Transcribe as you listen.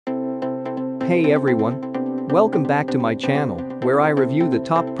Hey everyone! Welcome back to my channel, where I review the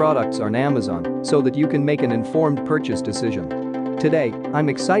top products on Amazon so that you can make an informed purchase decision. Today, I'm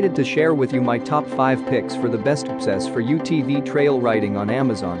excited to share with you my top 5 picks for the best access for UTV trail riding on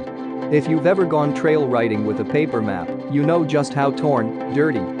Amazon. If you've ever gone trail riding with a paper map, you know just how torn,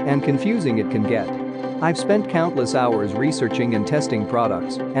 dirty, and confusing it can get. I've spent countless hours researching and testing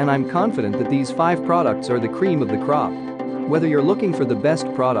products, and I'm confident that these 5 products are the cream of the crop. Whether you're looking for the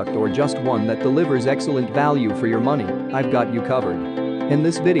best product or just one that delivers excellent value for your money, I've got you covered. In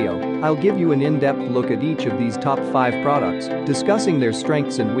this video, I'll give you an in-depth look at each of these top 5 products, discussing their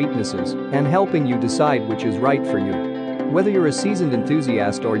strengths and weaknesses, and helping you decide which is right for you. Whether you're a seasoned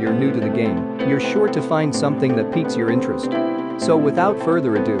enthusiast or you're new to the game, you're sure to find something that piques your interest. So without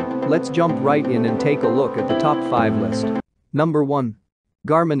further ado, let's jump right in and take a look at the top 5 list. Number 1.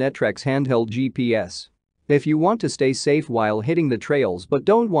 Garmin Etrex Handheld GPS. If you want to stay safe while hitting the trails but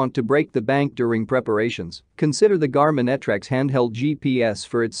don't want to break the bank during preparations, consider the Garmin Etrex Handheld GPS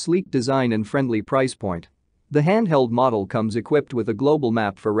for its sleek design and friendly price point. The handheld model comes equipped with a global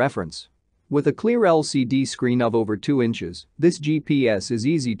map for reference. With a clear LCD screen of over 2 inches, this GPS is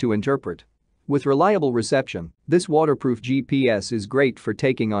easy to interpret. With reliable reception, this waterproof GPS is great for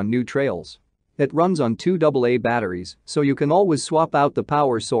taking on new trails. It runs on 2 AA batteries, so you can always swap out the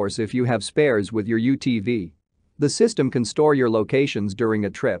power source if you have spares with your UTV. The system can store your locations during a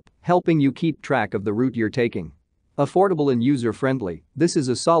trip, helping you keep track of the route you're taking. Affordable and user-friendly, this is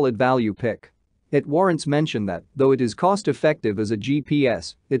a solid value pick. It warrants mention that, though it is cost-effective as a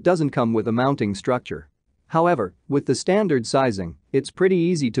GPS, it doesn't come with a mounting structure. However, with the standard sizing, it's pretty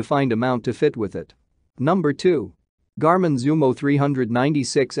easy to find a mount to fit with it. Number 2. Garmin Zumo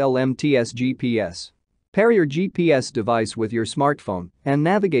 396L MTS GPS. Pair your GPS device with your smartphone and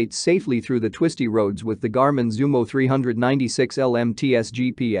navigate safely through the twisty roads with the Garmin Zumo 396L MTS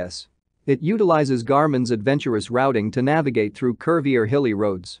GPS. It utilizes Garmin's adventurous routing to navigate through curvy or hilly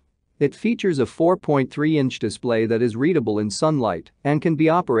roads. It features a 4.3-inch display that is readable in sunlight and can be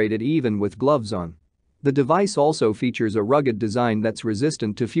operated even with gloves on. The device also features a rugged design that's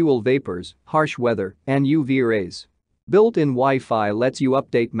resistant to fuel vapors, harsh weather, and UV rays. Built-in Wi-Fi lets you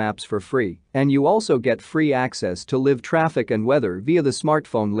update maps for free, and you also get free access to live traffic and weather via the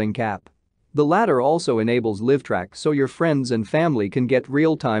smartphone link app. The latter also enables LiveTrack so your friends and family can get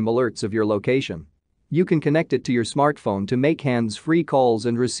real-time alerts of your location. You can connect it to your smartphone to make hands-free calls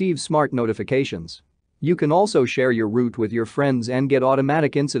and receive smart notifications. You can also share your route with your friends and get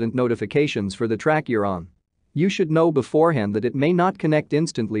automatic incident notifications for the track you're on. You should know beforehand that it may not connect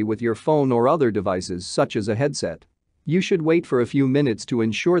instantly with your phone or other devices such as a headset. You should wait for a few minutes to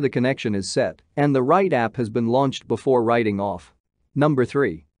ensure the connection is set and the right app has been launched before riding off. Number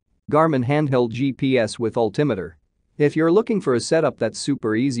 3. Garmin Handheld GPS with Altimeter. If you're looking for a setup that's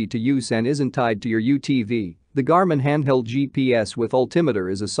super easy to use and isn't tied to your UTV, the Garmin Handheld GPS with Altimeter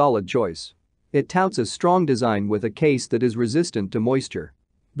is a solid choice. It touts a strong design with a case that is resistant to moisture.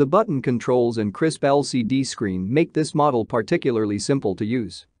 The button controls and crisp LCD screen make this model particularly simple to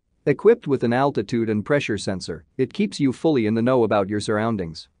use. Equipped with an altitude and pressure sensor, it keeps you fully in the know about your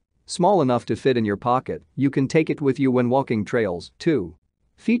surroundings. Small enough to fit in your pocket, you can take it with you when walking trails, too.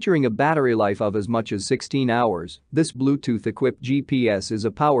 Featuring a battery life of as much as 16 hours, this Bluetooth-equipped GPS is a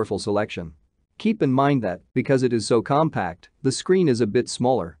powerful selection. Keep in mind that, because it is so compact, the screen is a bit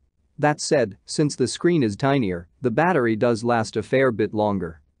smaller. That said, since the screen is tinier, the battery does last a fair bit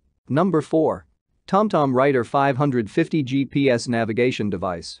longer. Number 4. TomTom Rider 550 GPS navigation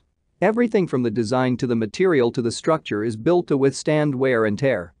device. Everything from the design to the material to the structure is built to withstand wear and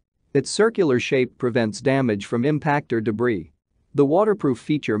tear. Its circular shape prevents damage from impact or debris. The waterproof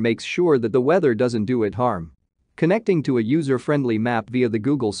feature makes sure that the weather doesn't do it harm. Connecting to a user-friendly map via the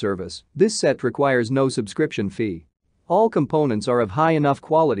Google service, this set requires no subscription fee. All components are of high enough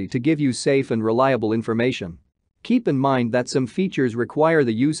quality to give you safe and reliable information. Keep in mind that some features require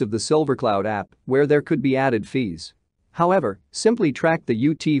the use of the SilverCloud app, where there could be added fees. However, simply track the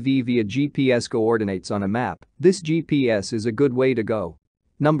UTV via GPS coordinates on a map. This GPS is a good way to go.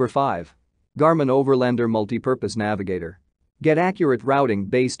 Number 5. Garmin Overlander Multipurpose Navigator. Get accurate routing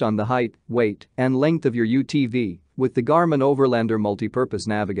based on the height, weight, and length of your UTV with the Garmin Overlander Multipurpose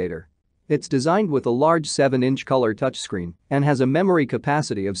Navigator. It's designed with a large 7-inch color touchscreen and has a memory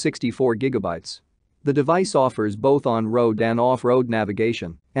capacity of 64 GB. The device offers both on-road and off-road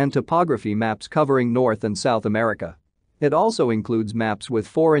navigation and topography maps covering North and South America. It also includes maps with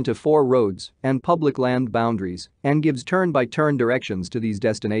 4x4 roads and public land boundaries and gives turn-by-turn directions to these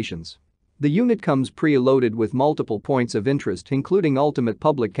destinations. The unit comes pre-loaded with multiple points of interest including ultimate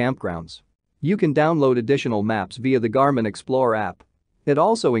public campgrounds. You can download additional maps via the Garmin Explorer app. It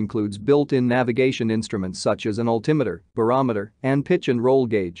also includes built-in navigation instruments such as an altimeter, barometer, and pitch and roll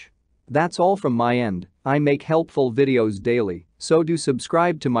gauge. That's all from my end. I make helpful videos daily, so do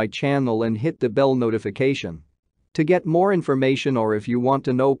subscribe to my channel and hit the bell notification. To get more information or if you want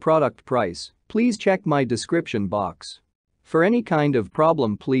to know product price, please check my description box. For any kind of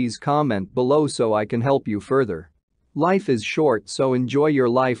problem, please comment below so I can help you further. Life is short, so enjoy your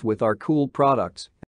life with our cool products.